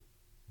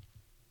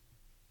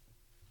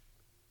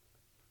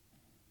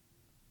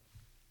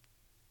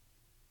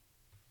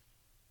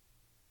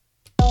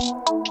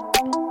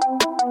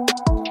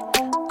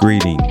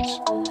Greetings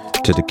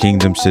to the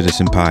Kingdom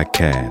Citizen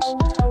Podcast.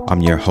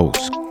 I'm your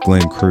host,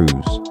 Glenn Cruz,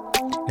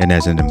 and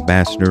as an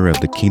ambassador of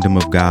the Kingdom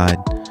of God,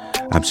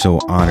 I'm so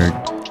honored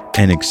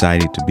and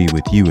excited to be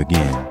with you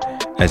again,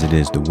 as it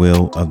is the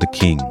will of the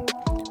King,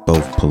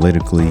 both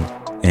politically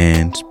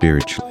and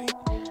spiritually,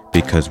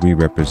 because we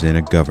represent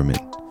a government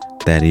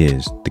that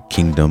is the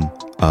Kingdom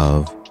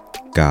of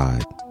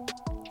God.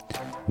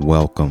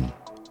 Welcome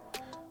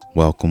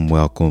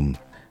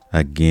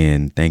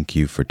again. Thank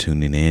you for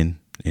tuning in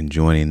and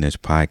joining this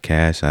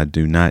podcast. I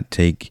do not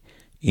take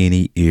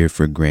any ear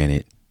for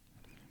granted,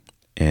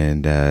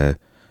 and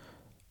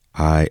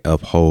I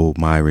uphold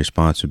my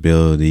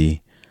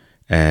responsibility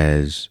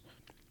as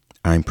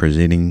I'm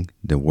presenting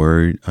the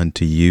word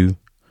unto you.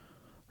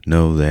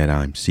 Know that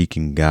I'm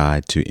seeking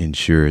God to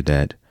ensure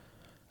that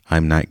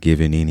I'm not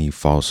giving any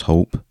false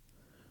hope,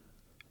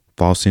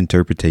 false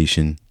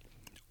interpretation,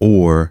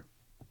 or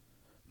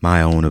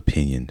my own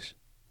opinions.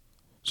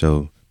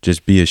 So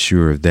just be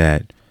assured of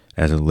that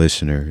as a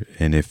listener.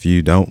 And if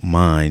you don't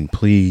mind,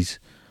 please,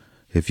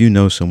 if you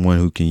know someone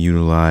who can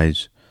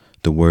utilize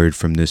the word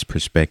from this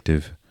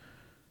perspective,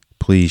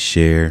 please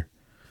share,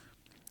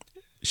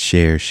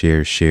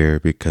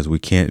 because we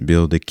can't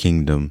build a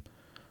kingdom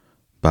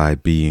by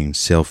being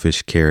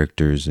selfish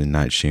characters and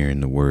not sharing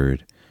the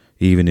word.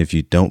 Even if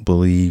you don't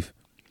believe,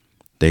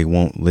 they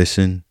won't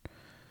listen.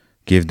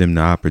 Give them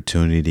the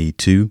opportunity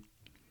to,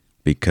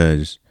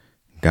 because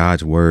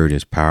God's word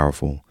is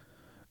powerful.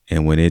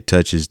 And when it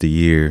touches the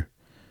ear,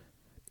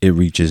 it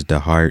reaches the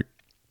heart,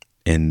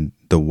 and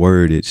the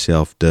word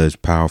itself does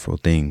powerful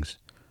things.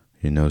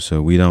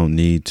 So we don't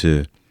need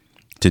to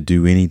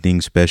do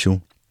anything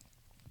special.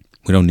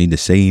 We don't need to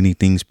say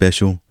anything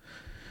special.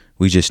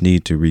 We just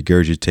need to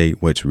regurgitate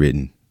what's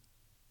written.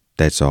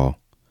 That's all.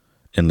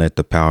 And let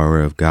the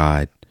power of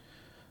God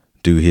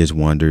do his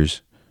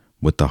wonders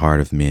with the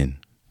heart of men.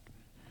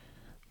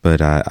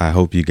 But I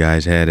hope you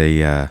guys had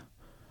a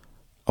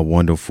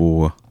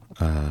wonderful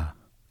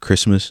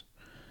Christmas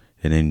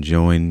and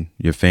enjoying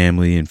your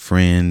family and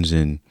friends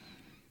and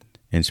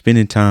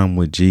spending time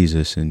with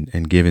Jesus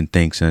and giving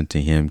thanks unto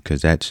him,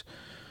 because that's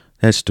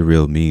the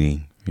real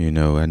meaning. I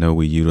know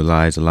we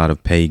utilize a lot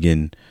of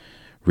pagan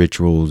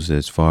rituals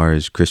as far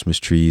as Christmas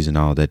trees and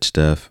all that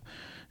stuff,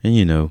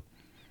 and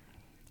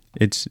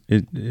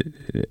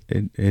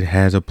it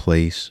has a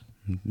place.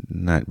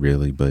 Not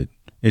really, but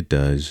it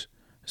does,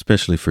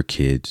 especially for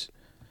kids.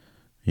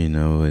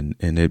 And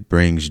it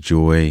brings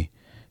joy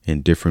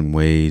in different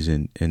ways,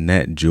 and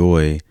that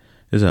joy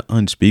is an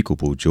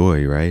unspeakable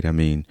joy, right? I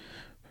mean,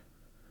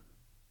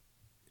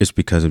 it's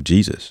because of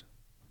Jesus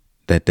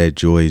that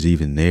joy is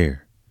even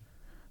there.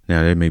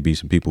 Now, there may be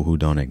some people who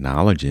don't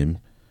acknowledge him,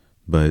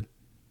 but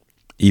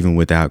even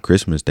without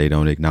Christmas, they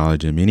don't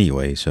acknowledge him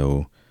anyway.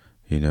 So,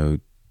 we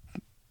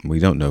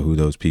don't know who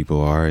those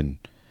people are, and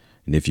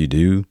if you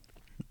do,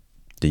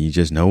 then you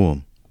just know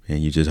them, and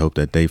you just hope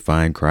that they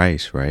find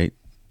Christ, right?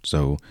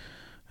 So,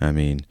 I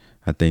mean,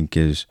 I think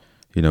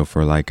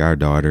for like our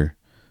daughter,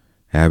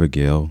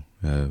 Abigail,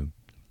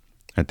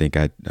 I think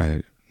I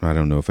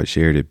don't know if I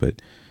shared it,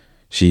 but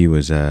she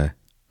was, I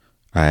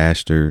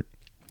asked her,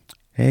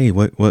 hey,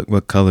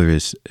 what color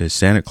is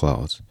Santa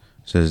Claus?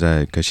 Says,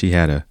 cause she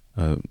has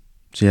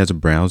a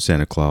brown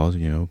Santa Claus,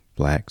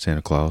 black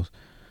Santa Claus.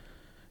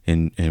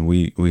 And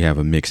we have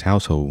a mixed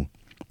household,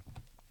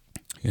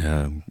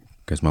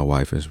 cause my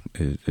wife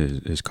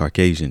is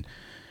Caucasian,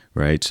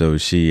 right? So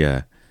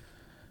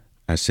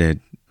I said,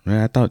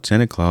 I thought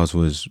Santa Claus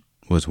was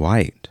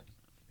white.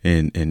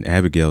 And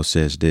Abigail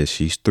says this,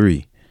 she's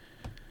 3.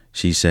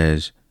 She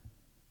says,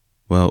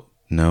 well,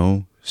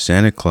 no,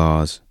 Santa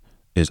Claus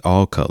is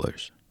all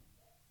colors.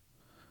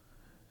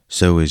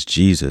 So is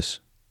Jesus.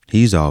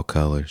 He's all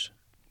colors.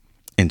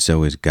 And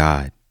so is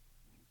God.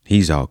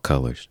 He's all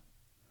colors.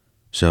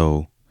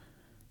 So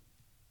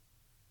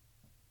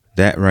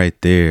that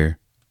right there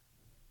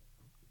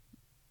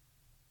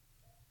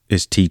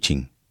is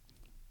teaching.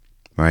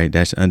 Right?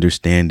 That's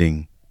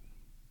understanding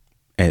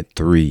at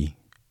 3,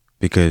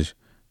 because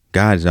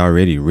God has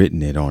already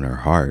written it on her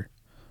heart.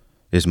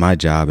 It's my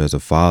job as a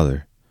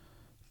father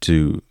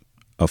to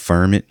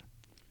affirm it,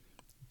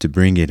 to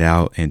bring it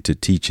out, and to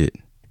teach it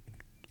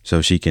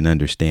so she can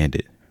understand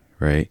it.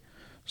 Right?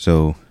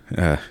 So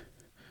that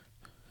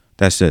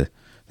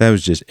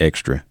was just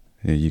extra.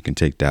 You can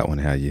take that one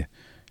how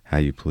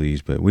you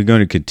please. But we're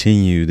going to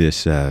continue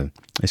this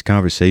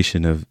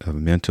conversation of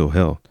mental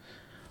health.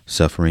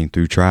 Suffering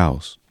through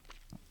trials,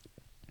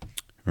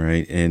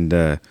 right? And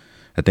I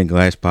think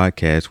last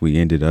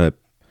podcast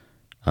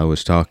I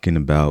was talking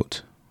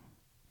about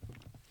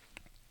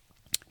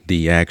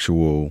the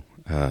actual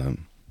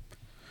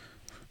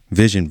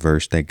vision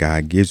verse that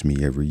God gives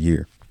me every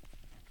year.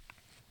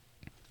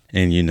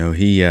 And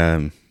he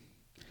in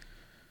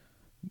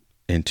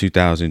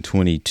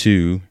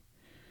 2022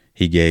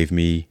 he gave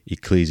me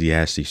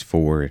Ecclesiastes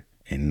 4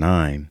 and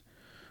 9,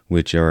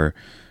 which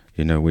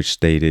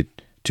stated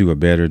 2 are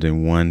better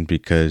than 1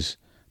 because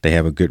they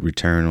have a good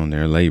return on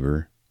their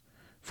labor.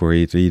 For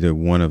if either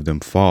one of them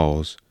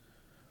falls,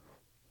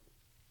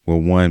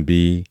 will one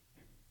be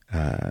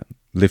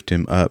lift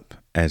him up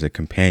as a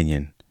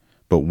companion?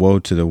 But woe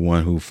to the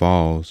one who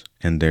falls,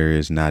 and there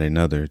is not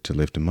another to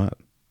lift him up.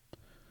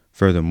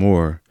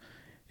 Furthermore,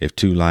 if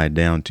two lie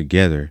down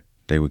together,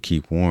 they will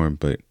keep warm,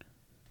 but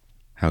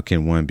how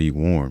can one be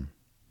warm?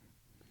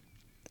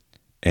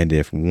 And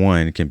if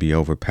one can be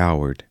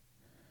overpowered,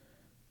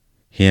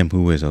 him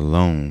who is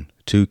alone,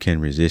 two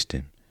can resist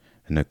him,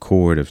 and a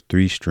cord of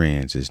 3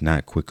 strands is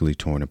not quickly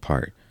torn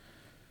apart.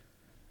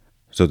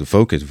 So the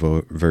focus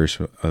verse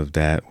of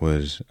that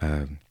was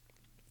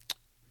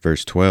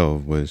verse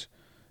 12 was,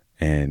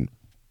 and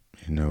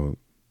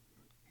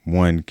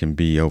one can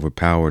be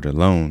overpowered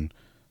alone,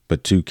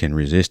 but two can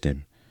resist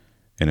him,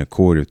 and a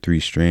cord of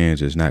 3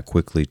 strands is not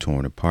quickly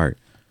torn apart.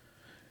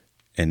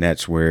 And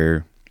that's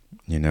where,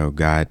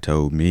 God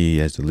told me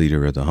as the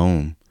leader of the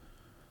home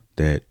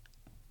that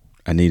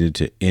I needed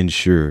to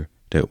ensure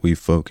that we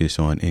focus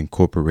on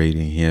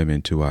incorporating him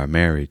into our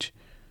marriage.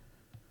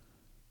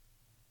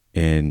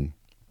 And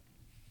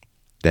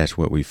that's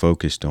what we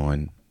focused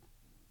on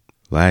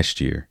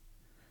last year.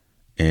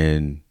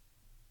 And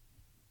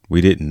we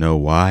didn't know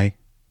why,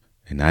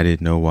 and I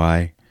didn't know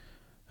why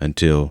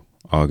until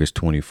August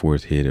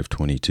 24th hit of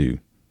 22,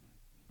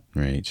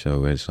 right?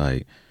 So it's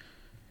like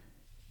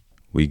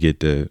we get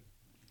the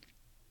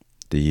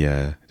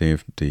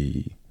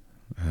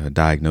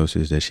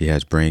diagnosis that she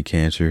has brain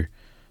cancer.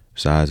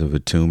 Size of a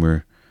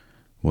tumor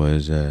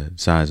was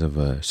size of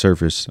a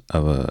surface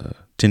of a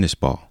tennis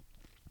ball.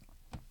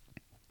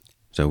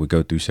 So we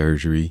go through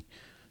surgery.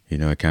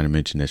 I kind of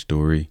mentioned that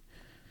story.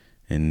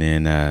 And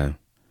then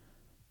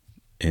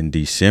in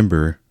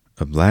December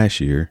of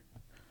last year,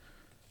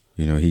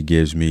 he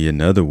gives me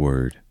another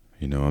word.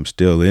 I'm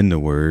still in the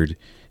word.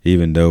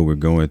 Even though we're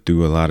going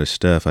through a lot of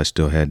stuff, I'm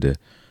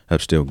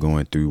still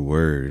going through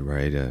word,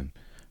 right?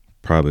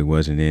 Probably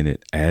wasn't in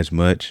it as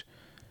much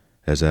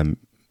as I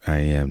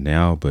am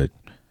now, but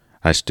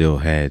I still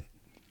had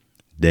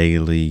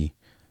daily,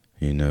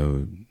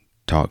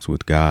 talks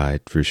with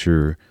God for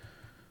sure.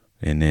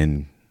 And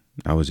then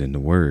I was in the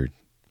word.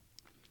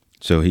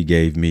 So he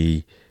gave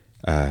me,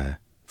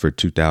 for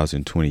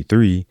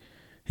 2023,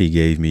 he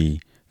gave me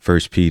 1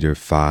 Peter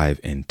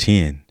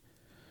 5:10,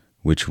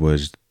 which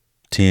was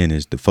 10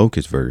 is the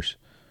focus verse.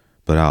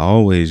 But I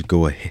always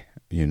go ahead,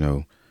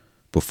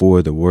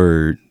 before the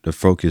word, the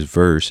focus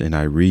verse, and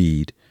I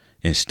read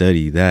and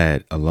study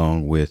that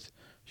along with,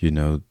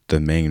 the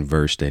main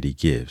verse that he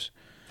gives.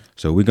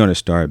 So we're going to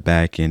start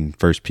back in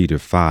 1 Peter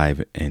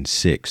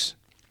 5:6.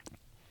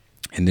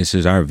 And this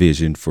is our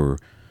vision for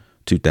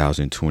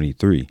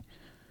 2023.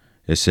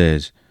 It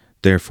says,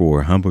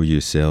 "Therefore, humble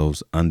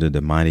yourselves under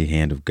the mighty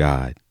hand of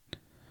God,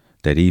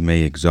 that he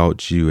may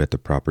exalt you at the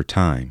proper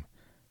time,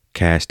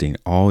 casting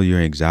all your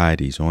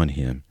anxieties on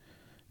him,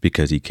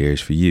 because he cares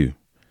for you.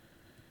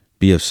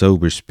 Be of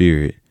sober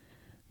spirit,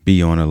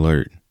 be on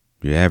alert.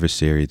 Your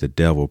adversary, the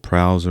devil,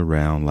 prowls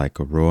around like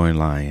a roaring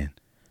lion,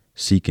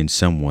 seeking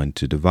someone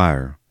to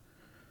devour.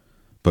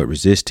 But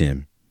resist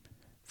him,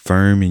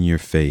 firm in your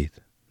faith,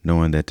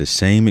 knowing that the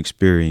same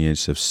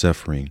experience of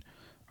suffering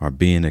are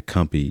being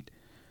accompanied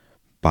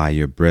by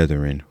your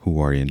brethren who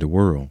are in the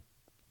world.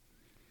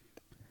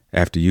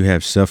 After you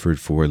have suffered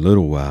for a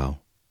little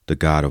while, the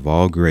God of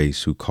all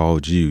grace, who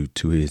called you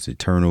to his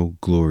eternal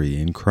glory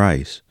in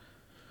Christ,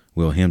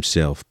 will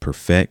himself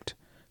perfect,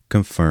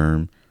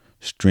 confirm,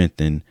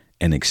 strengthen,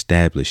 and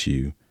establish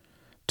you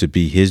to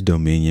be his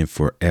dominion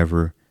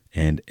forever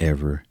and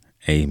ever.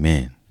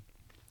 Amen."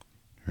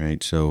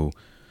 Right? So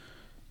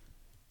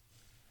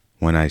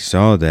when I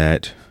saw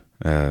that,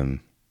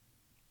 and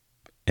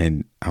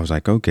I was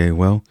like, okay,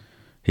 well,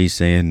 he's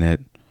saying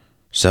that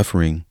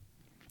suffering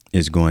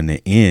is going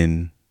to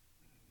end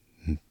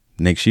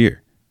next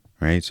year,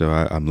 right? So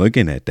I'm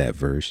looking at that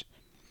verse,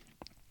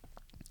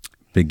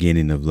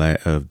 beginning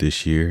of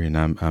this year, and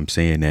I'm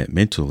saying that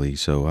mentally.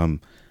 So I'm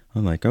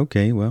like,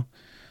 okay, well,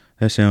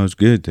 that sounds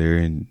good there,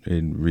 and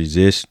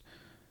resist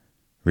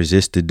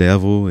the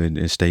devil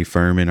and stay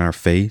firm in our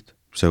faith.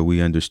 So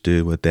we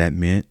understood what that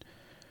meant.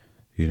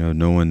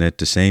 Knowing that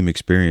the same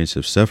experience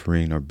of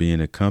suffering are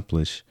being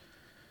accomplished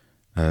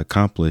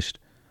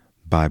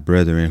by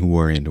brethren who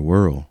are in the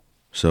world.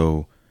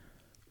 So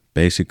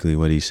basically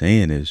what he's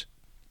saying is,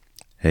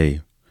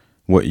 hey,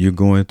 what you're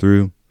going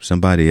through,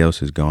 somebody else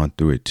has gone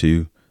through it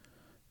too.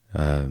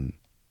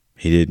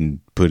 He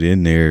didn't put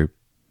in there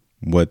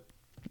what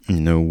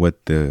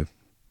the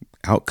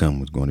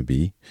outcome was going to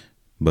be,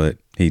 but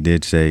he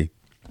did say,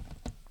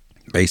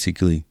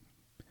 basically,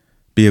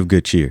 be of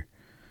good cheer.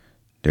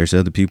 There's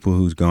other people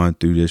who's gone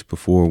through this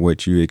before.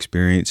 What you're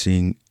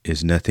experiencing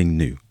is nothing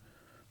new,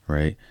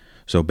 right?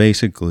 So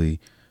basically,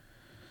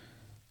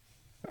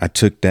 I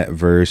took that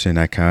verse and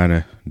I kind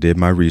of did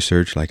my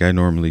research like I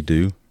normally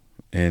do.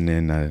 And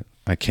then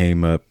I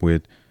came up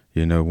with,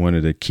 one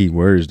of the key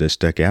words that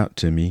stuck out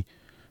to me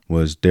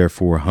was,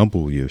 therefore,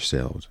 humble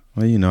yourselves.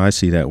 Well, I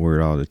see that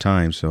word all the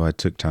time. So I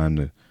took time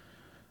to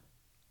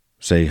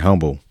say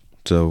humble.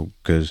 So,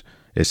 because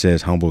it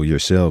says, humble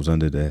yourselves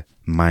under the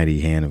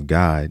mighty hand of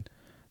God,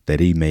 that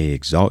he may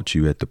exalt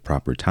you at the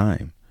proper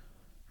time.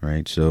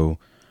 Right? So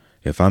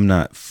if I'm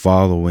not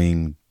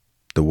following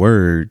the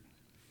word,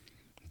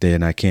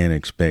 then I can't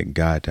expect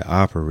God to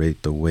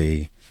operate the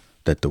way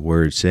that the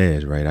word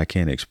says, right? I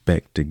can't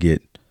expect to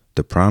get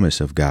the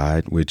promise of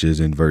God, which is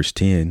in verse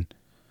 10,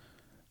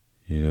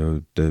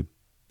 to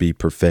be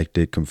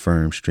perfected,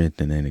 confirmed,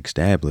 strengthened, and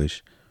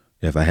established,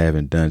 if I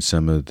haven't done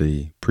some of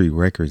the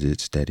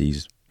prerequisites that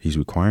he's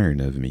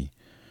requiring of me.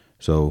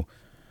 So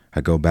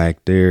I go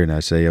back there and I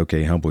say,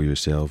 okay, humble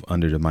yourself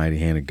under the mighty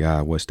hand of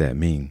God. What's that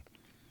mean?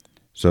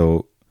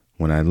 So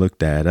when I looked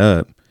that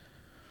up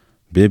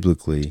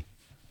biblically,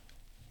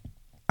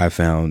 I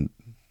found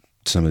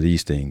some of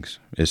these things.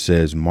 It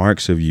says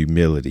marks of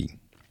humility.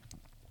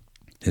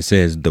 It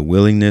says the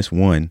willingness,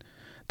 marks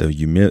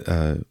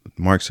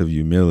of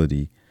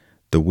humility,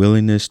 the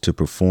willingness to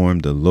perform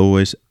the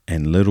lowest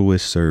and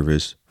littlest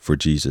service for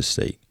Jesus'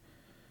 sake.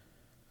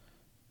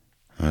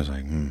 I was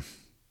like,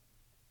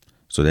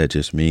 So that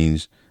just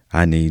means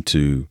I need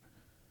to,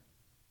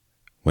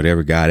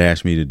 whatever God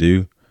asks me to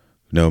do,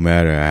 no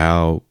matter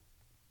how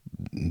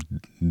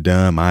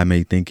dumb I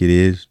may think it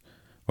is,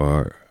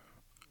 or,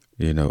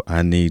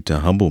 I need to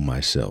humble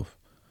myself.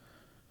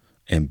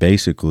 And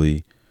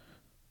basically,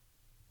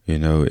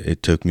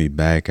 it took me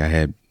back.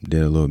 I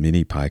did a little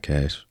mini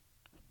podcast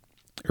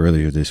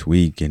earlier this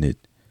week, and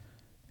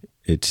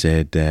it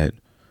said that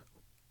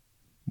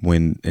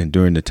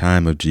during the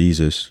time of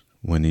Jesus,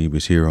 when he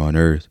was here on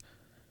earth,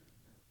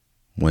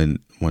 when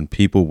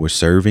people were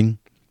serving,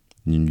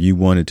 you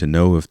wanted to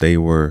know if they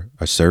were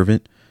a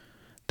servant,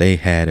 they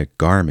had a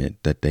garment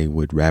that they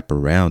would wrap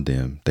around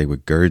them. They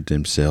would gird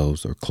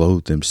themselves or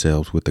clothe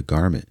themselves with a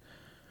garment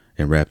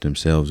and wrap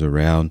themselves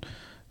around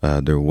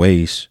their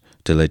waist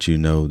to let you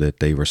know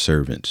that they were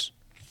servants.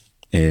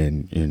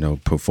 And,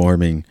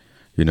 performing,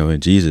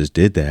 and Jesus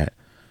did that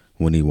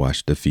when he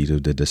washed the feet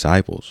of the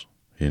disciples.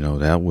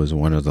 That was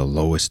one of the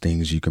lowest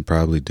things you can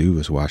probably do,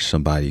 is wash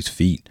somebody's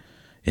feet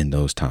in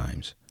those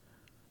times.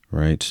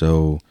 Right.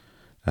 So,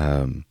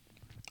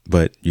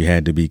 but you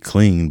had to be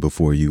clean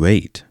before you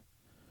ate.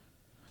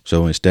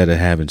 So instead of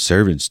having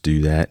servants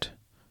do that,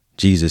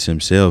 Jesus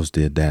himself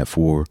did that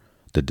for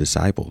the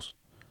disciples.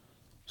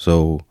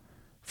 So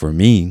for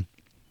me,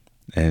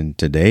 and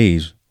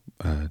today's,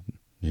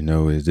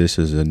 this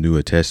is a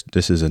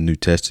New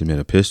Testament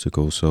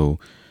epistle, so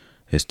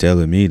it's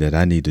telling me that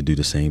I need to do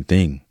the same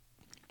thing.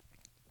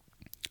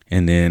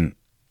 And then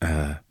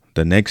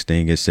the next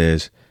thing, it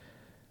says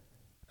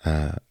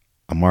a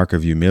mark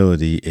of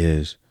humility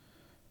is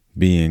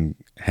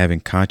having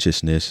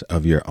consciousness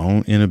of your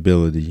own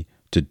inability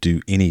to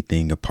do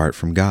anything apart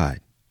from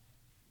God.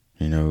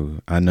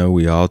 I know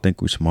we all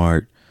think we're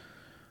smart.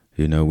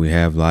 We've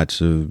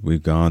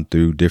gone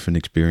through different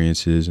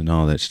experiences and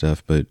all that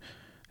stuff, but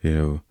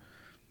when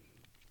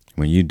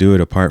you do it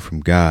apart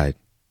from God,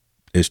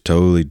 it's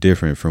totally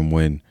different from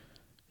when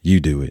you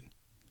do it.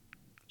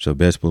 So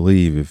best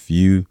believe, if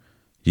you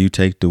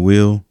take the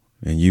wheel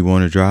and you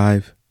want to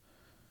drive,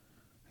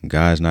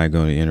 God's not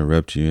going to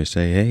interrupt you and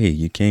say, hey,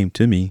 you came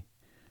to me.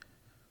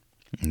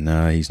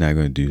 No, he's not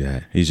going to do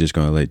that. He's just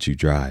going to let you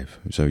drive.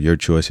 So your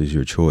choice is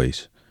your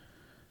choice.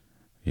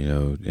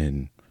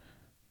 And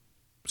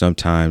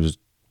sometimes,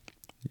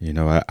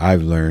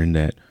 I've learned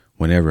that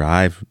whenever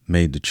I've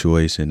made the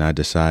choice and I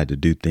decide to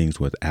do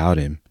things without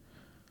him,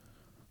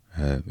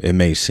 it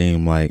may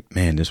seem like,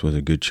 man, this was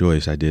a good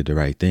choice. I did the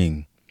right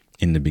thing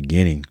in the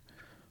beginning,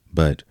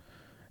 but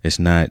it's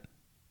not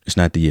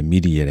the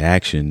immediate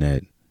action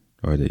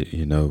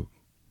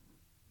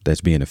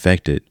that's being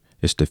affected.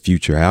 It's the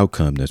future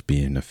outcome that's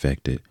being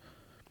affected.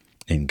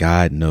 And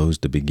God knows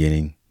the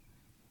beginning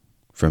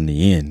from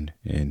the end,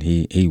 and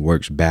he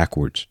works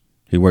backwards.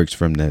 He works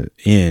from the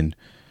end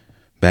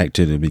back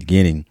to the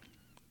beginning,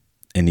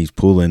 and he's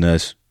pulling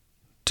us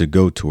to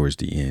go towards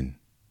the end.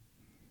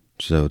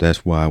 So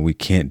that's why we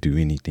can't do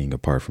anything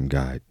apart from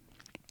God.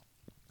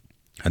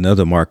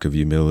 Another mark of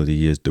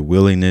humility is the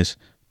willingness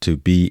to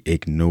be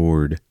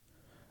ignored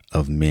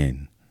of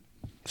men.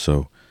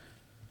 So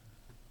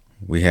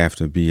we have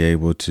to be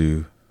able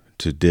to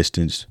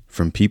distance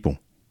from people,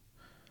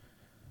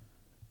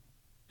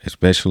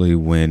 especially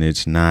when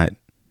it's not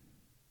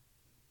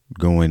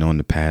going on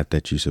the path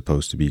that you're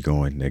supposed to be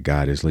going, that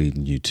God is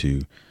leading you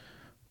to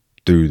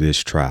through this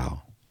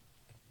trial.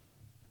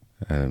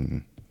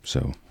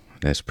 So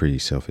that's pretty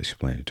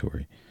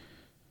self-explanatory.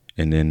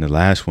 And then the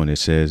last one it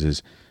says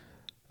is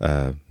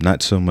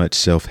not so much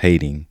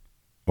self-hating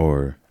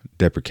or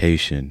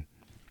deprecation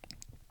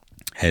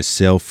as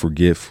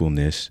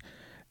self-forgetfulness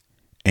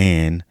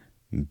and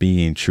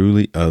being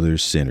truly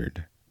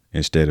others-centered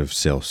instead of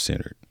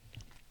self-centered.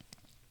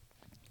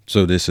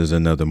 So this is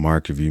another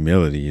mark of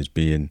humility, is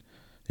being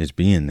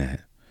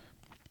that.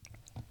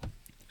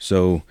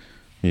 So,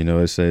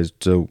 it says,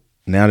 so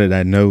now that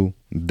I know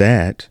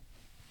that,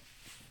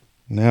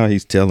 now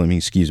he's telling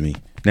me,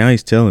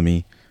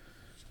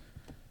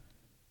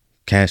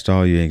 cast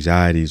all your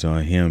anxieties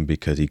on him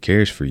because he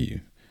cares for you.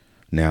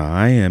 Now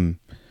I am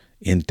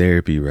in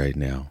therapy right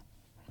now.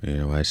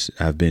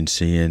 I've been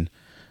seeing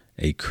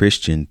a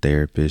Christian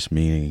therapist,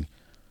 meaning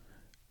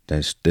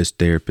that this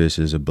therapist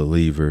is a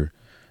believer.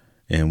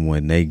 And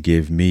when they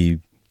give me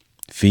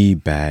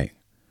feedback,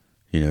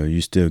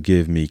 you still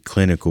give me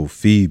clinical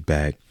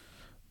feedback,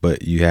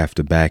 but you have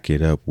to back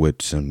it up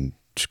with some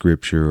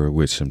scripture or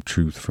with some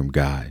truth from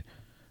God.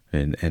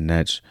 And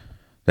that's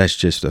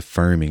just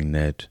affirming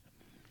that,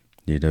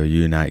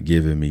 you're not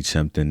giving me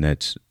something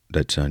that's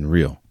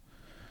unreal.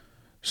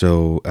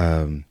 So,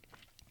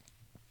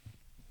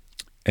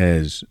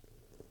 as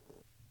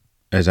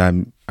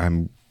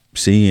I'm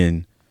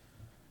seeing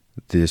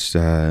this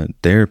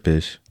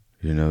therapist,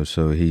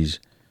 so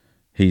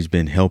he's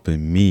been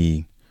helping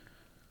me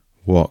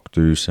walk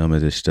through some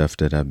of the stuff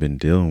that I've been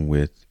dealing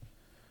with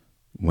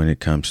when it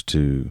comes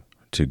to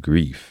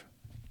grief,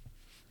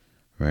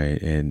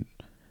 right? And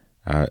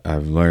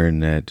I've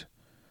learned that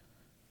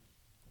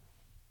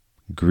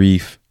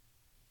grief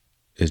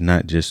is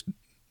not just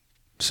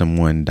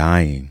someone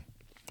dying.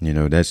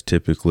 That's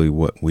typically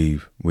what we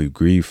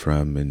grieve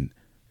from,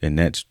 and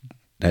that's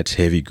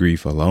heavy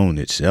grief alone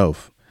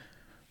itself,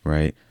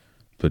 right?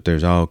 But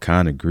there's all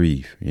kind of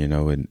grief,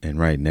 and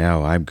right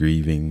now I'm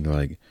grieving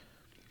like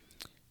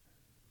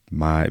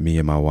me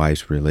and my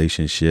wife's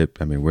relationship.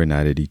 I mean, we're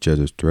not at each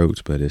other's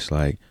throats, but it's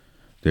like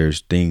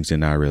there's things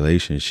in our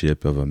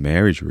relationship, of a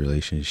marriage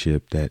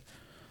relationship, that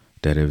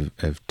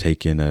have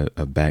taken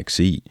a back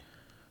seat.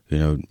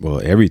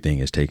 Well, everything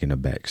has taken a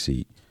back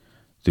seat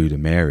through the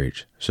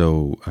marriage.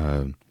 So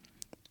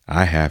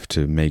I have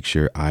to make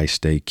sure I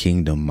stay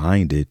kingdom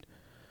minded,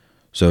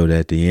 so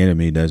that the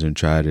enemy doesn't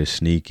try to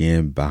sneak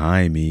in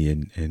behind me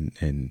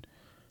and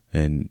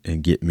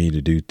get me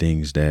to do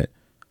things that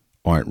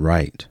aren't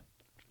right.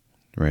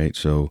 Right.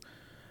 So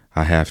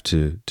I have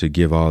to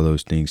give all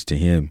those things to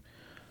him.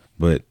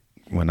 But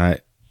when I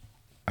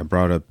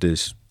brought up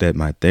that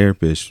my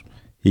therapist,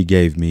 he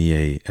gave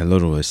me a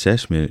little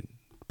assessment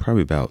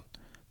probably about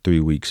 3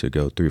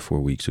 or 4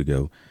 weeks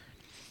ago.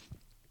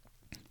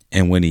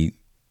 And when he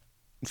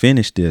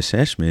finished the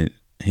assessment,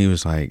 he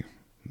was like,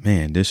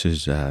 "Man, this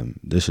is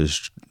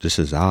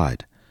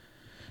odd."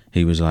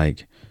 He was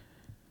like,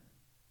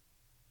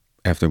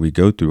 "After we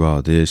go through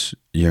all this,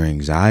 your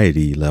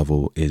anxiety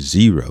level is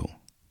 0,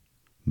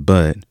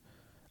 but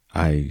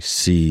I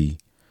see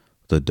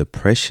the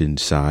depression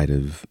side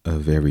of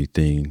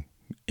everything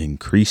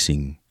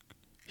increasing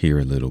here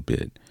a little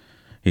bit."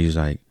 He's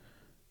like,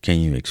 "Can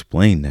you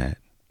explain that?"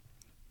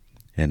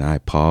 And I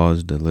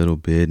paused a little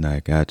bit, and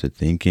I got to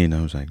thinking.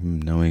 I was like,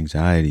 no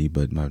anxiety,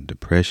 but my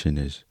depression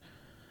is.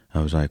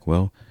 I was like,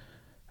 well,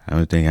 the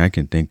only thing I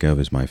can think of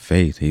is my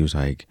faith. He was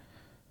like,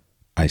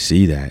 I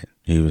see that.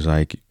 He was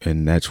like,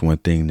 and that's one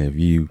thing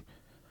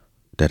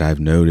that I've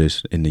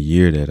noticed in the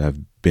year that I've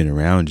been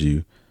around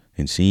you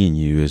and seeing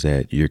you, is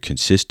that you're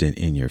consistent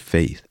in your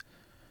faith.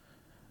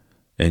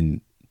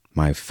 And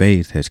my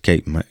faith has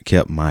kept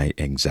my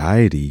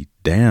anxiety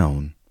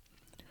down,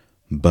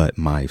 but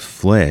my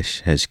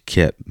flesh has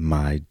kept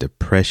my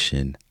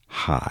depression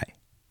high.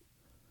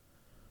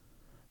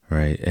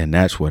 Right? And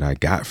that's what I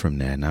got from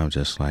that. And I was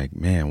just like,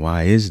 man,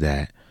 why is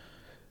that?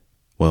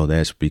 Well,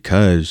 that's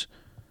because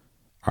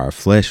our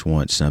flesh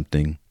wants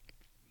something,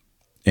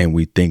 and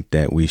we think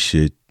that we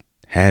should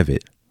have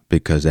it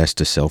because that's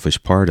the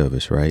selfish part of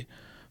us, right?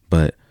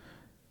 But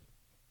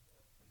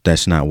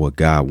that's not what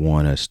God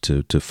wants us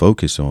to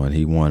focus on.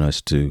 He wants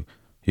us to,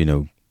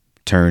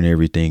 turn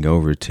everything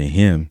over to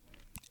him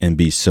and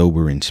be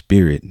sober in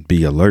spirit,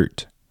 be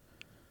alert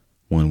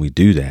when we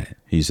do that.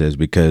 He says,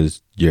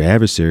 because your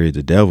adversary,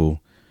 the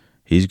devil,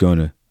 he's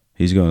gonna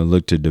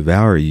look to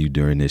devour you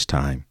during this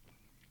time.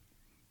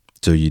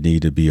 So you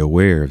need to be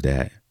aware of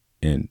that.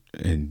 And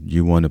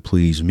you want to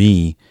please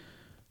me,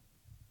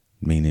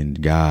 meaning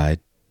God,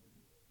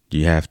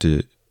 you have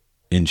to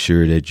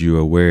ensure that you're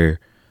aware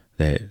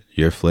that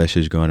your flesh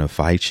is going to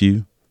fight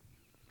you.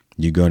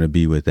 You're going to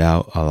be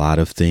without a lot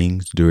of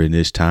things during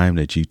this time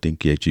that you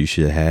think that you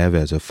should have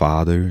as a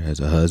father, as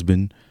a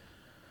husband,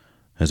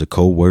 as a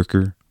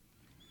co-worker,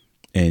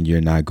 and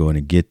you're not going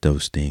to get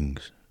those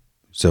things.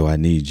 So I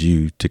need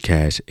you to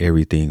cast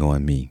everything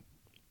on me.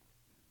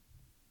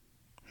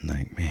 I'm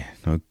like, man,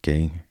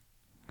 okay.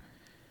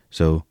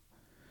 So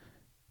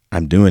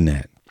I'm doing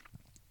that.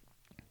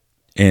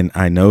 And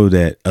I know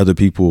that other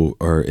people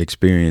are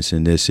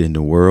experiencing this in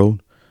the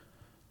world,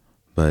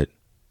 but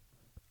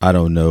I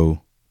don't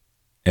know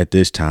at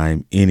this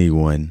time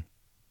anyone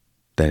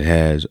that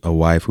has a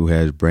wife who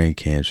has brain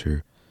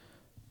cancer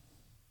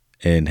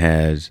and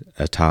has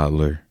a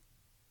toddler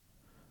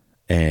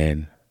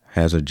and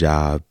has a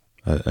job,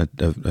 a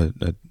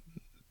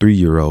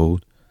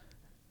 3-year-old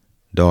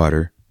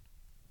daughter,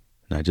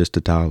 not just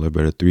a toddler,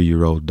 but a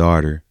 3-year-old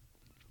daughter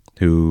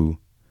who,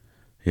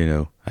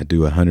 I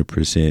do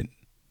 100%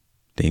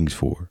 things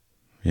for.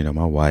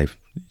 My wife,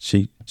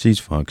 she's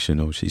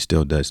functional. She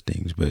still does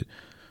things, but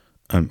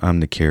I'm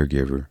the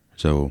caregiver.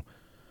 So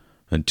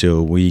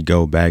until we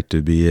go back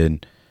to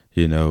being,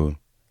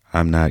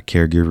 I'm not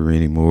caregiver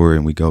anymore,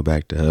 and we go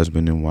back to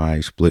husband and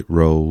wife, split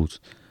roles,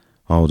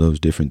 all those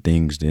different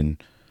things, then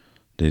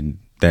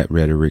that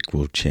rhetoric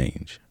will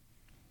change,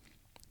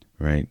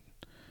 right?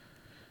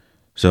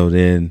 So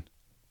then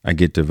I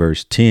get to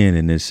verse 10,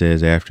 and it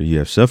says, after you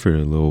have suffered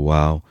a little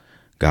while,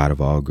 God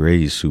of all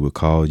grace, who will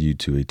call you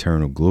to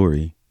eternal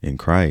glory in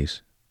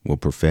Christ, will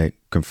perfect,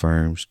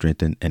 confirm,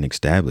 strengthen, and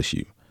establish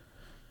you.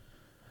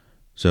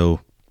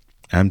 So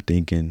I'm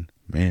thinking,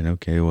 man,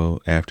 okay,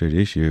 well, after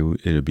this year,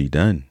 it'll be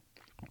done.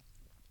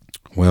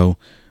 Well,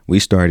 we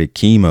started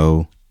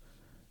chemo.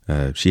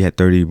 She had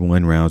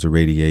 31 rounds of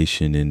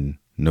radiation in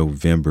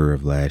November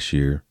of last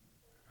year,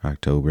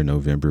 October,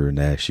 November of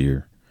last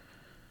year.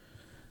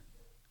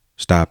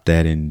 Stopped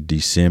that in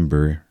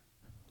December,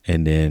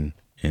 and then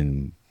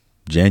in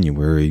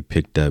January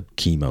picked up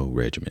chemo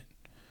regimen.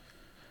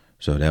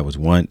 So that was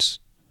once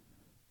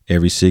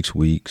every 6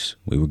 weeks.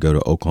 We would go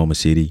to Oklahoma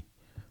City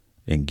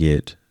and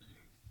get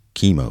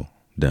chemo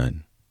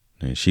done.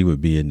 And she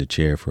would be in the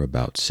chair for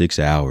about 6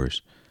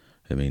 hours.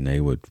 I mean,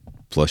 they would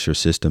flush her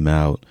system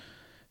out,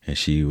 and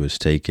she was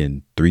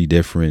taking 3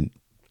 different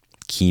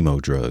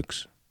chemo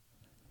drugs.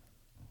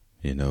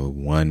 You know,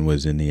 one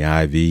was in the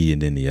IV,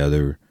 and then the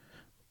other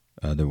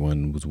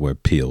one was were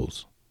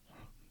pills.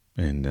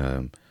 And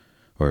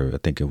or I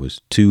think it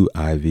was 2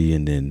 IV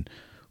and then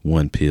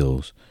 1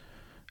 pills.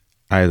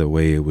 Either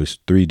way, it was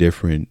 3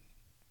 different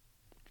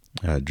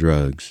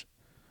drugs.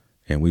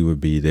 And we would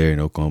be there in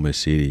Oklahoma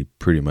City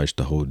pretty much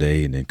the whole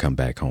day and then come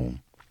back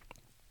home.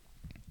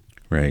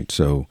 Right?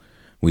 So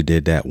we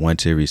did that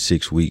once every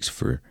 6 weeks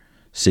for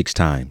 6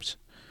 times.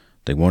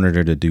 They wanted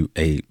her to do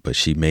 8, but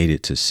she made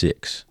it to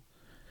 6.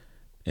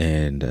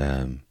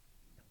 And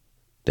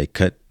they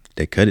cut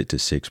it to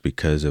 6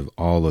 because of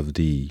all of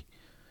the,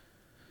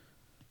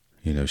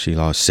 you know, she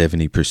lost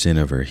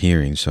 70% of her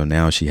hearing. So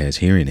now she has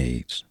hearing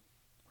aids.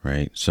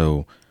 Right?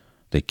 So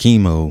the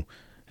chemo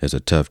is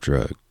a tough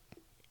drug.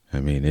 I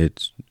mean,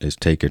 it's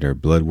taking her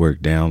blood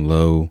work down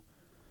low.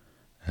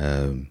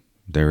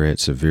 They're at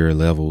severe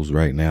levels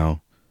right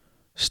now.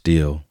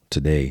 Still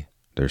today,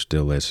 they're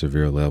still at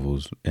severe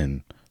levels,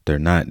 and they're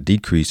not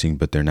decreasing,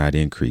 but they're not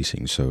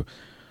increasing. So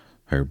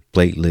her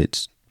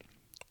platelets,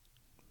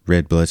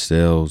 red blood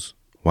cells,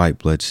 white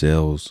blood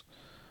cells,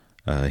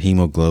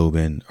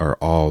 hemoglobin are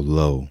all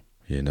low,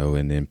 you know,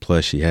 and then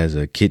plus she has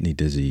a kidney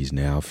disease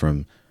now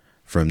from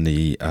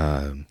the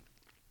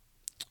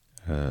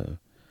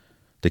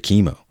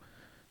chemo,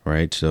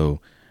 right?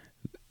 So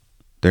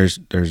there's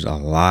a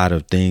lot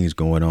of things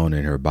going on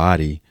in her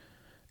body,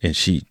 and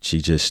she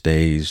just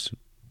stays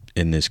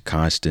in this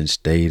constant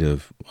state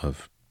of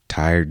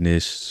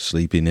tiredness,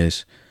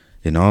 sleepiness,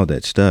 and all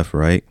that stuff,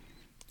 right?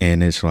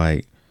 And it's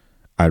like,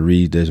 I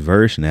read this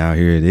verse now,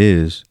 here it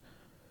is,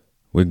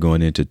 we're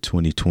going into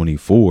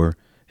 2024,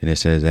 and it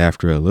says,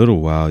 after a little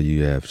while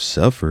you have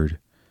suffered,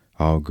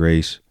 all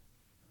grace,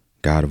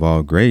 God of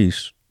all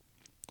grace,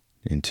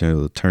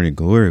 until eternal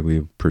glory,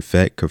 we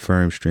perfect,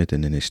 confirm,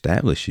 strengthen, and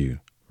establish you,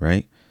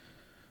 right?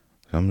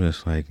 So I'm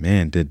just like,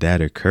 man, did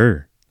that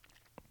occur?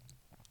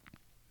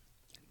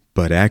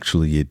 But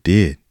actually it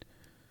did.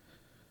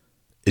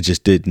 It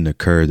just didn't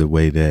occur the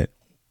way that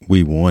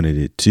we wanted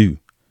it to,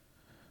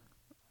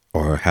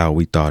 or how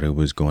we thought it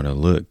was going to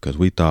look. Because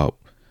we thought,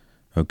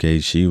 okay,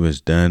 she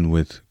was done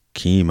with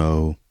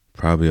chemo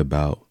probably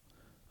about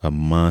a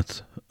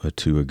month or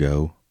 2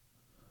 ago,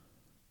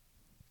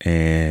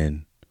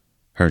 and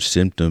her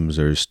symptoms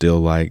are still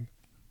like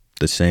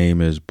the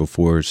same as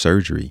before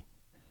surgery.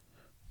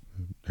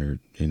 Or,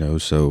 you know,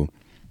 so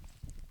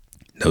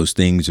those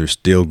things are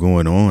still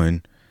going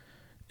on,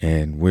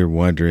 and we're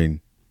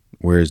wondering,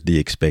 where's the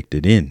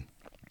expected end?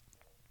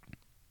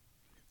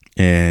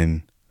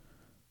 And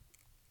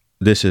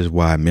this is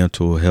why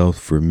mental health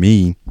for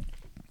me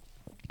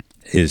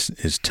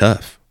is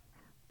tough,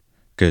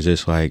 because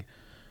it's like,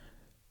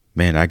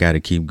 man, I got to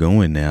keep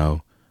going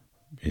now.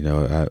 You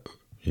know,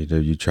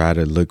 you try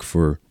to look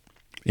for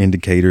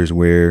indicators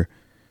where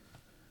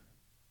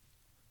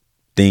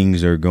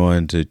things are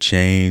going to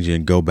change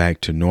and go back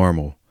to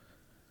normal,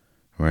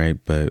 right?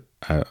 But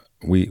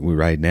we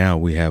right now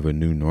we have a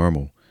new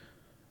normal.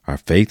 Our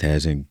faith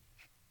hasn't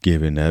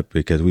given up,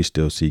 because we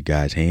still see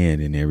God's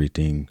hand in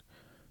everything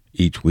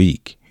each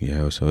week, you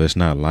know. So it's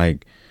not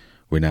like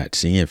we're not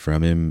seeing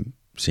from Him,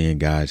 seeing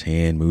God's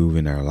hand move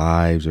in our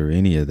lives or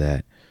any of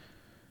that.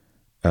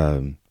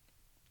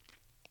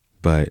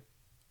 But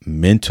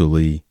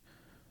mentally,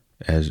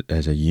 as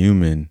a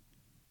human,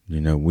 you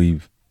know,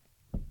 we've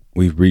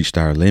reached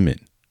our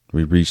limit.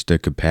 We reached the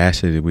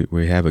capacity.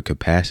 We have a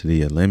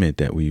capacity, a limit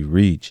that we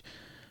reach,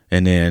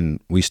 and then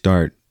we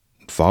start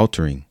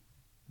faltering,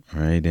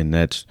 right? And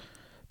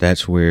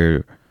that's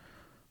where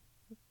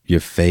your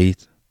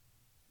faith,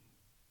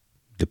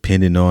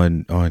 depending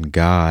on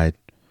God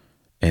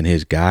and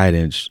His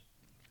guidance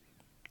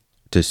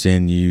to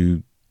send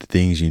you the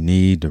things you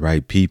need, the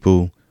right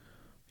people,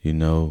 you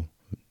know,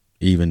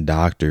 even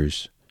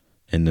doctors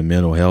and the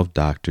mental health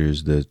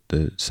doctors,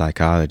 the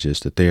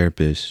psychologists, the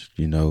therapists,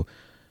 you know,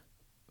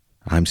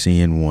 I'm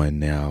seeing one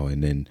now.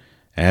 And then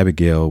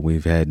Abigail,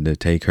 we've had to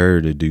take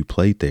her to do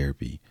play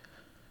therapy,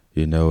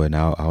 you know, and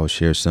I'll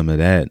share some of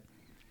that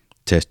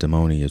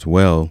testimony as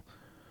well.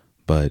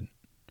 But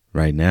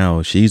right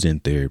now she's in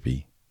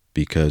therapy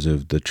because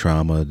of the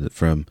trauma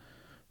from,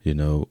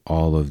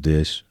 all of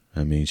this.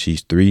 I mean,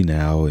 she's 3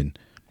 now, and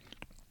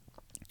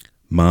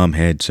mom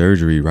had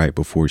surgery right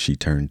before she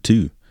turned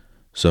 2.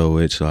 So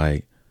it's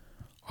like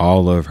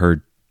all of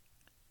her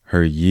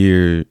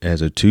year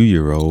as a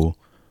 2-year-old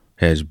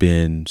has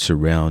been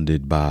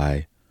surrounded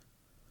by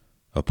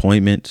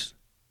appointments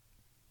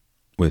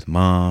with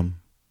mom,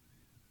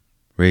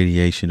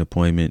 radiation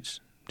appointments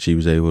she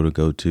was able to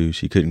go to.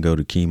 She couldn't go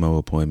to chemo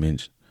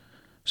appointments,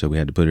 so we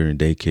had to put her in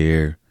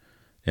daycare.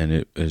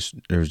 And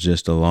there was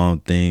just a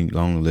long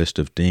list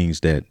of things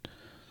that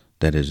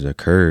has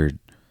occurred,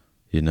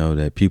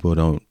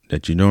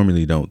 that you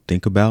normally don't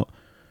think about,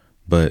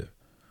 but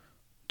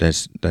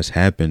that's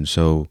happened.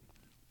 So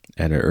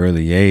at an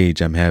early age,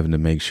 I'm having to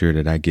make sure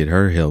that I get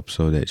her help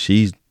so that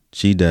she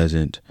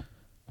doesn't,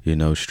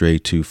 stray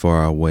too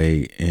far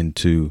away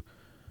into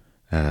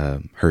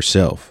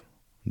herself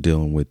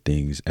dealing with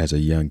things as a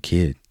young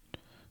kid.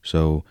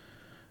 So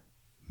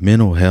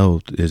mental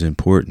health is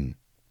important,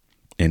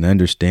 and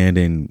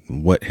understanding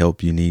what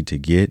help you need to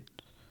get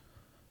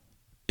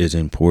is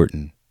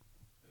important.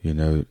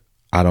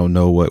 I don't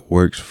know what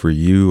works for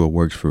you or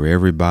works for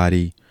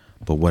everybody,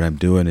 but what I'm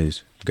doing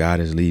is God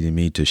is leading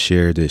me to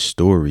share this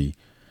story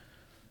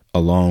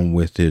along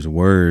with his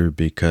word,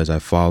 because I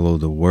follow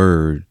the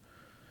word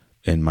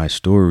and my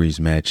stories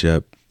match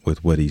up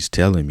with what he's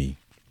telling me.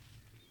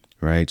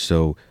 Right?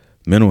 So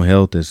mental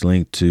health is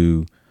linked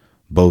to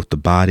both the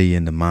body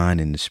and the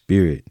mind and the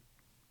spirit.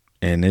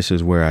 And this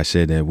is where I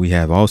said that we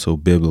have also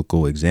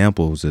biblical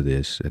examples of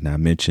this. And I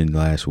mentioned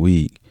last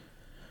week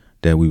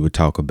that we would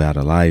talk about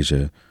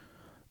Elijah,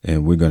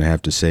 and we're going to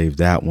have to save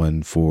that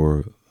one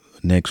for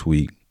next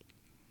week.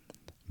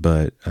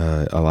 But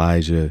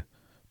Elijah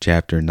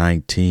chapter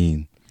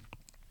 19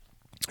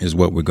 is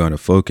what we're going to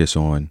focus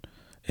on.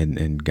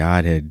 And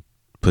God had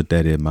put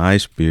that in my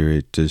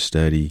spirit to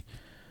study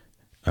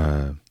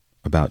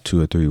about 2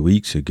 or 3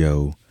 weeks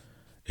ago.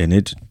 And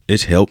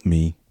it's helped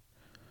me.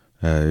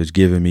 It's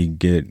given me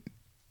good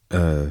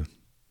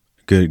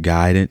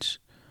guidance,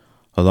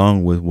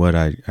 along with what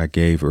I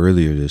gave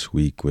earlier this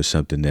week was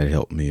something that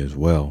helped me as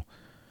well.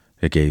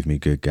 It gave me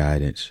good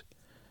guidance.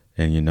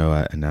 And,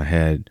 I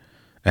had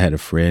a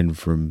friend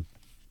from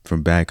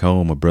back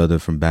home, a brother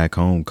from back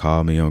home,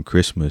 called me on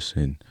Christmas.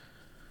 And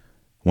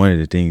one of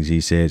the things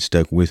he said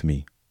stuck with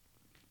me.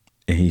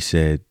 And he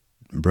said,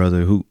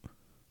 brother,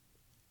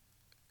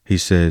 he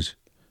says,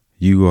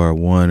 you are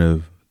one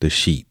of the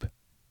sheep.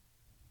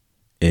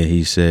 And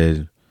he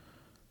said,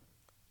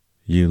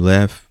 you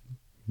left,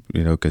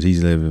 because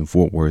he's living in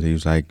Fort Worth. He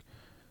was like,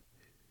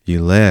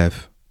 you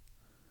left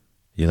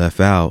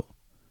out,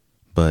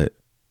 but,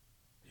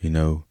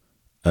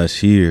 us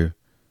here,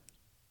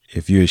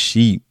 if you're a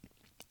sheep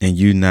and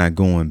you're not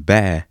going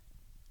back,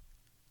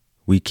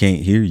 we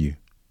can't hear you.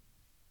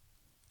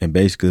 And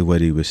basically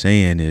what he was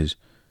saying is,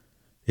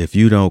 if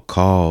you don't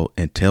call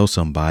and tell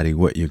somebody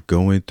what you're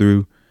going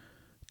through,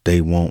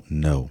 they won't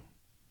know.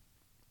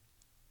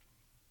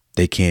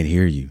 They can't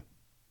hear you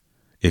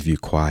if you're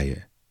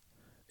quiet.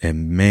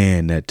 And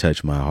man, that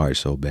touched my heart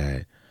so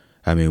bad.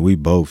 I mean, we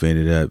both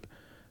ended up,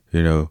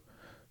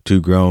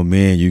 2 grown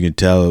men. You can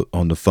tell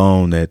on the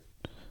phone that,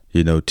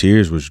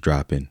 tears was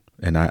dropping.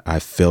 And I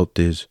felt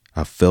his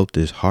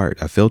heart.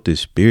 I felt his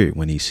spirit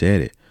when he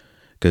said it,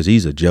 because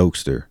he's a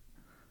jokester.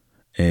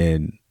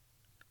 And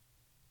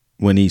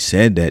when he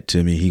said that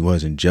to me, he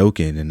wasn't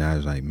joking. And I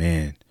was like,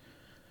 man,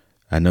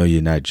 I know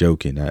you're not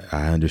joking.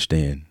 I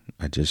understand.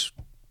 I just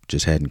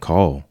hadn't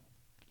called.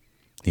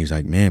 He was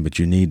like, man, but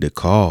you need to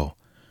call.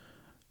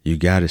 You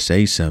got to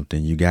say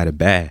something. You got to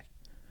baa.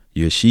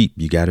 You're a sheep.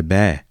 You got to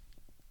baa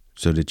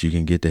so that you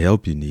can get the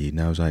help you need.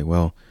 And I was like,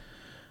 well,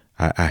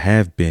 I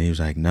have been. He was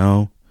like,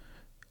 no,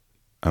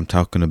 I'm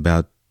talking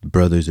about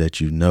brothers that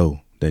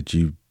that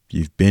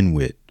you've been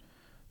with,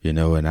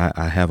 and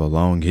I have a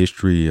long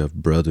history of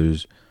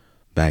brothers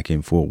back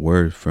in Fort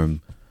Worth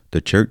from the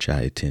church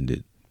I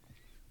attended.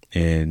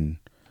 And,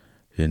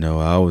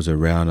 I was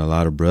around a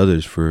lot of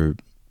brothers for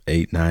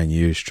 8-9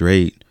 years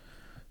straight,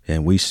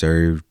 and we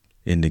served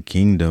in the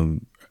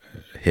kingdom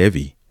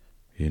heavy,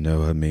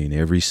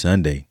 every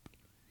Sunday,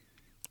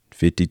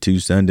 52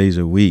 Sundays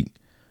a week.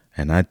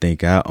 And I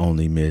think I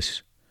only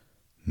missed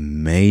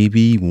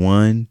maybe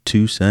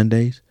 1-2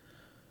 Sundays.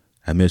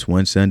 I missed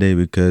one Sunday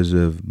because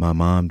of my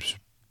mom's.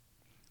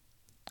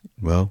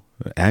 Well,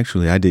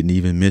 actually, I didn't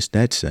even miss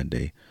that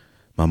Sunday.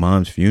 My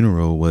mom's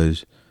funeral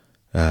was,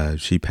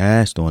 she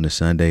passed on the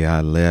Sunday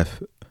I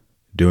left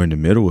during the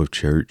middle of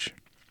church.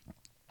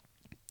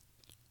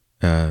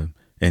 And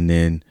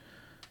then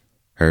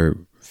her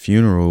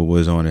funeral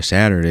was on a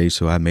Saturday,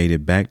 so I made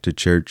it back to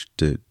church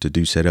to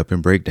do setup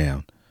and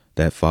breakdown.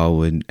 That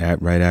followed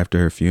right after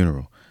her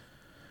funeral.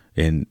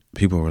 And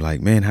people were like,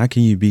 man, how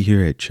can you be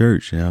here at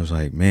church? And I was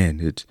like, man,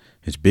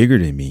 it's bigger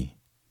than me.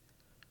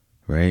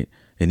 Right?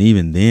 And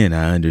even then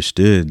I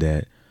understood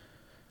that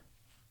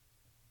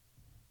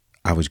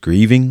I was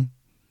grieving,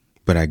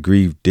 But I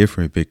grieved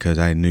different because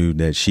I knew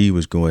that she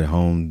was going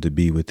home to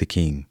be with the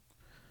king.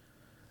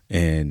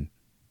 And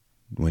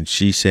when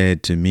she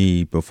said to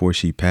me before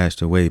she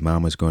passed away,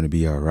 Mama's going to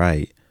be all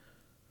right,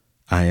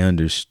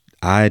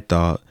 I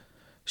thought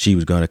she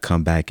was going to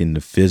come back in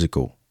the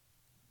physical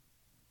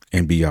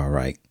and be all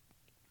right.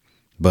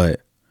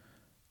 But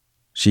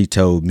she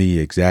told me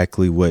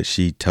exactly what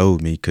she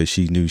told me because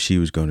she knew she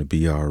was going to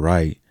be all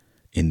right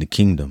in the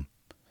kingdom.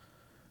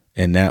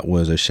 And that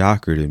was a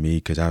shocker to me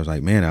because I was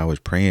like, man, I was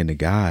praying to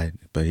God,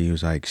 but he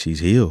was like, she's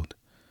healed.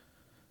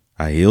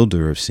 I healed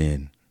her of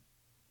sin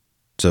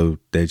so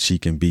that she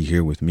can be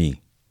here with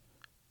me.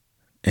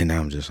 And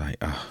I'm just like,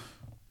 oh.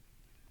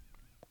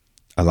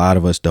 A lot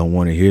of us don't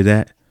want to hear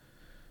that,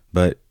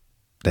 but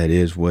that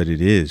is what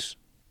it is.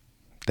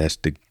 That's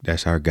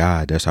our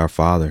God. That's our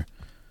Father.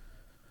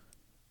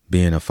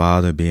 Being a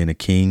father, being a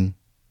king,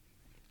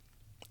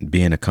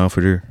 being a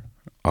comforter,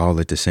 all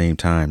at the same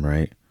time,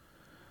 right?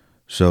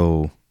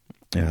 So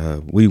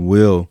we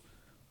will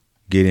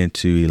get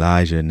into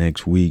Elijah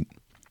next week.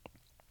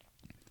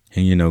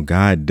 And,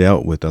 God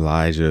dealt with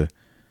Elijah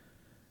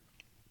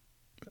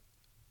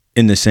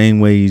in the same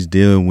way he's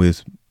dealing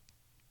with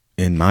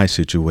in my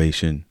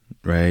situation,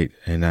 right?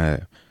 And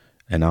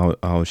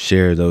I'll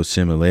share those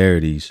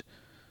similarities,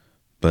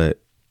 but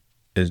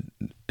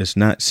it's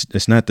not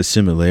the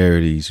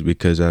similarities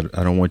because I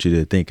don't want you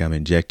to think I'm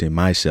injecting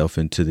myself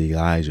into the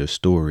Elijah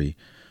story.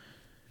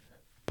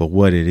 But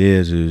what it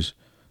is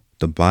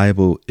the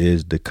Bible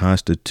is the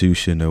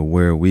constitution of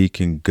where we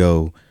can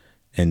go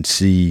and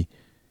see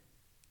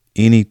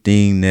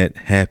anything that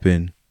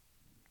happened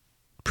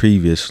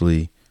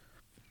previously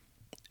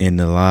in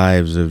the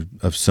lives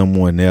of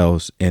someone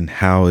else and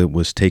how it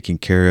was taken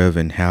care of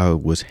and how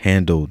it was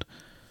handled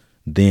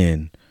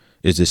then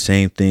is the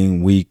same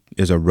thing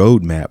is a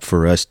roadmap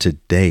for us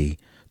today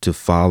to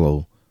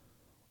follow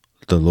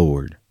the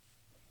Lord.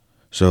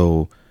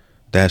 So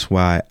that's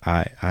why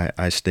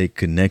I stay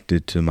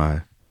connected to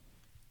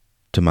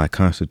my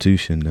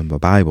constitution and my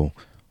Bible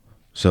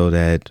so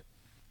that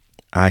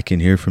I can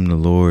hear from the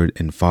Lord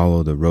and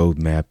follow the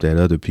roadmap that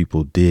other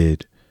people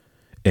did.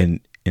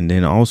 And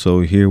then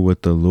also hear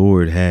what the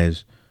Lord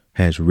has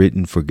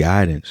written for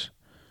guidance.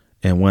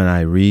 And when I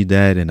read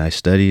that and I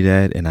study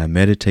that and I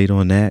meditate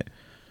on that,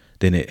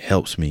 then it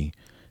helps me.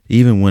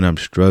 Even when I'm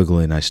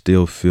struggling, I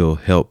still feel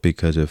help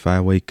because if I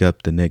wake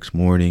up the next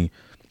morning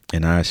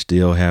and I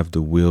still have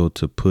the will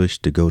to push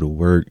to go to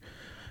work,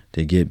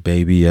 to get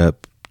baby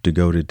up, to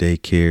go to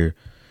daycare,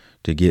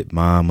 to get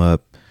mom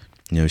up,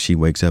 she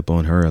wakes up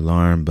on her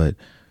alarm, but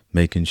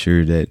making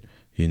sure that,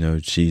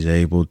 she's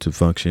able to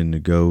function to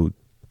go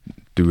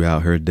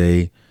throughout her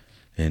day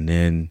and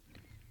then,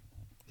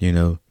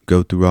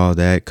 go through all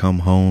that, come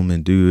home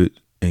and do it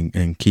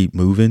and keep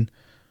moving,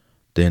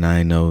 then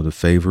I know the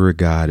favor of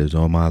God is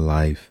on my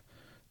life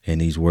and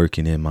he's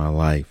working in my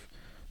life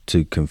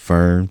to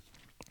confirm,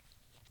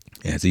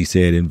 as he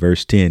said in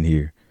verse 10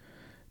 here,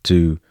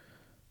 to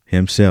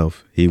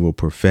himself, he will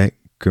perfect,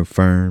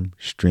 confirm,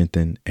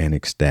 strengthen, and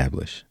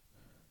establish.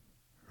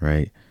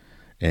 Right?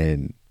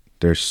 And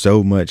there's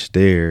so much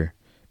there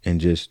in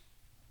just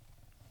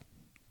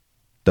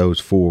those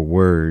 4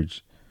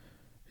 words.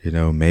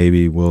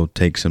 Maybe we'll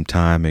take some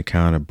time and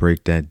kind of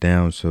break that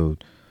down so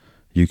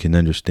you can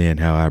understand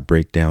how I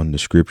break down the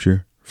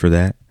scripture for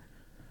that.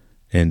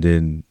 And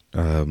then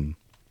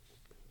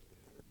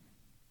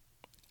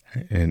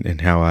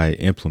and how I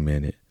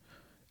implement it.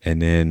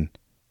 And then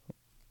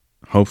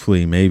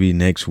hopefully maybe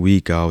next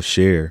week I'll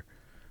share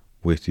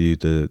with you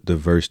the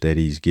verse that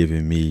he's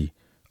given me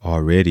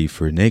already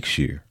for next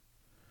year.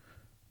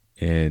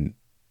 And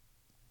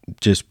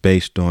just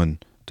based on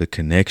the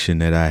connection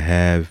that I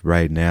have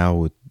right now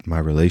with my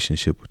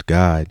relationship with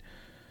God,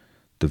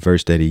 the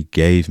verse that he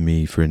gave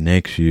me for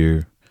next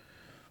year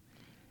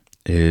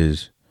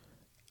is,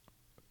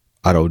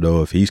 I don't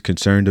know if he's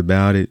concerned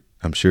about it.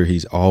 I'm sure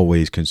he's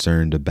always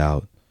concerned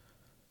about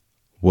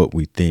what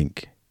we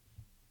think.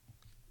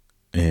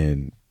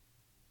 And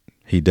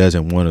he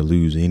doesn't want to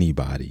lose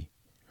anybody,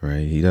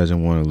 right? He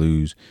doesn't want to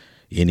lose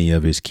any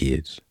of his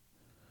kids.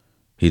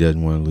 He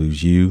doesn't want to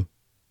lose you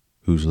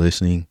who's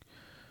listening.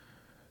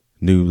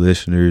 New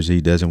listeners, he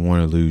doesn't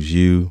want to lose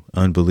you.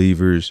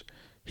 Unbelievers,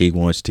 he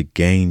wants to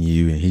gain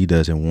you and he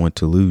doesn't want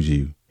to lose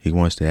you. He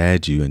wants to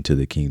add you into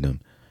the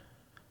kingdom.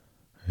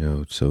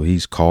 So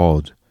he's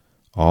called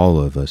all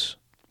of us.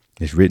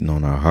 It's written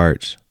on our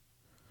hearts.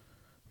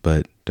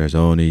 But there's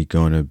only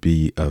going to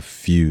be a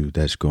few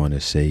that's going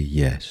to say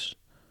yes.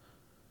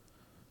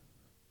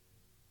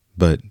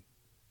 But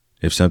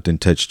if something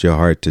touched your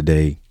heart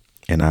today,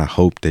 and I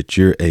hope that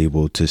you're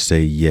able to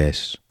say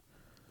yes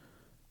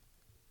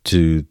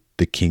to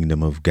the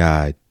kingdom of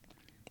God,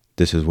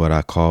 this is what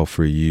I call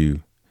for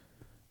you.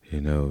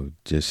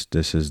 Just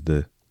this is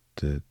the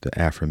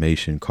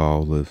affirmation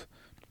call of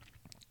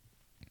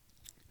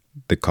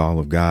the call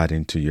of God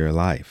into your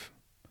life.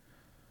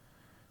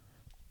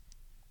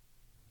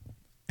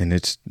 And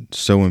it's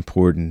so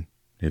important.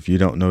 If you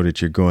don't know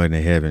that you're going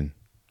to heaven,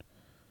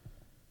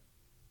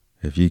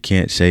 if you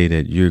can't say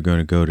that you're going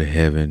to go to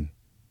heaven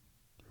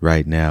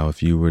right now,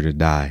 if you were to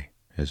die,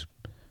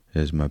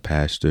 as my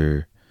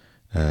pastor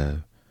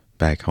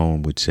back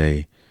home would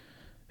say,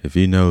 if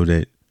you know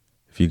that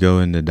if you go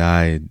in to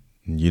die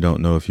and you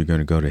don't know if you're going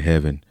to go to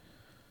heaven,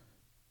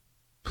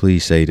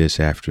 please say this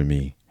after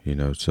me.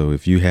 So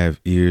if you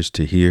have ears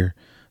to hear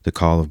the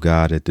call of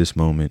God at this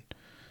moment,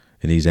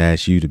 and he's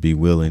asked you to be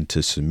willing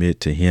to submit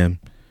to him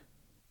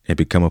and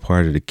become a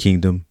part of the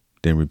kingdom,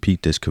 then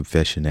repeat this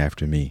confession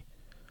after me.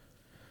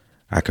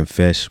 I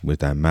confess with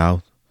thy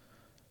mouth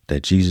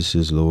that Jesus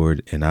is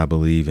Lord, and I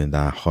believe in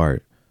thy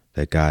heart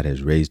that God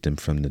has raised him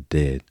from the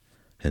dead,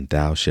 and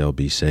thou shalt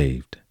be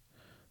saved.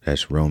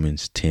 That's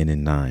Romans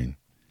 10:9.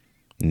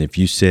 And if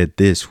you said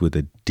this with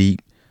a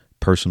deep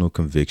personal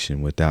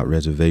conviction without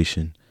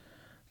reservation,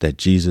 that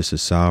Jesus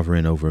is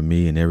sovereign over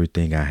me and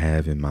everything I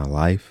have in my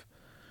life,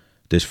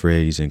 this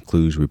phrase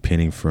includes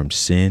repenting from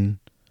sin,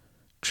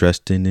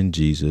 trusting in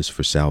Jesus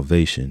for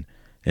salvation,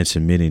 and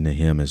submitting to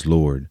him as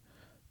Lord.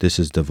 This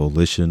is the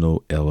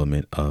volitional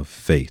element of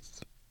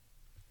faith.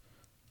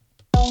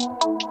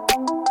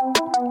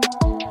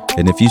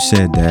 And if you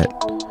said that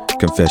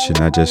confession,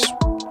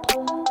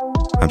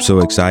 I'm so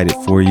excited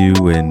for you,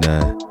 and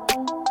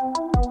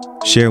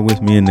share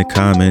with me in the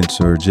comments,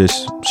 or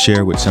just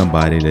share with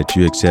somebody that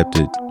you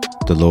accepted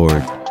the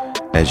Lord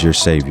as your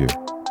Savior.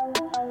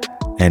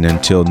 And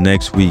until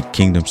next week,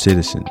 Kingdom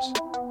citizens,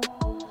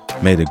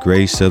 may the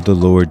grace of the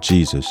Lord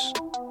Jesus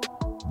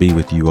be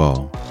with you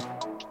all.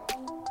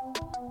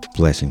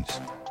 Blessings.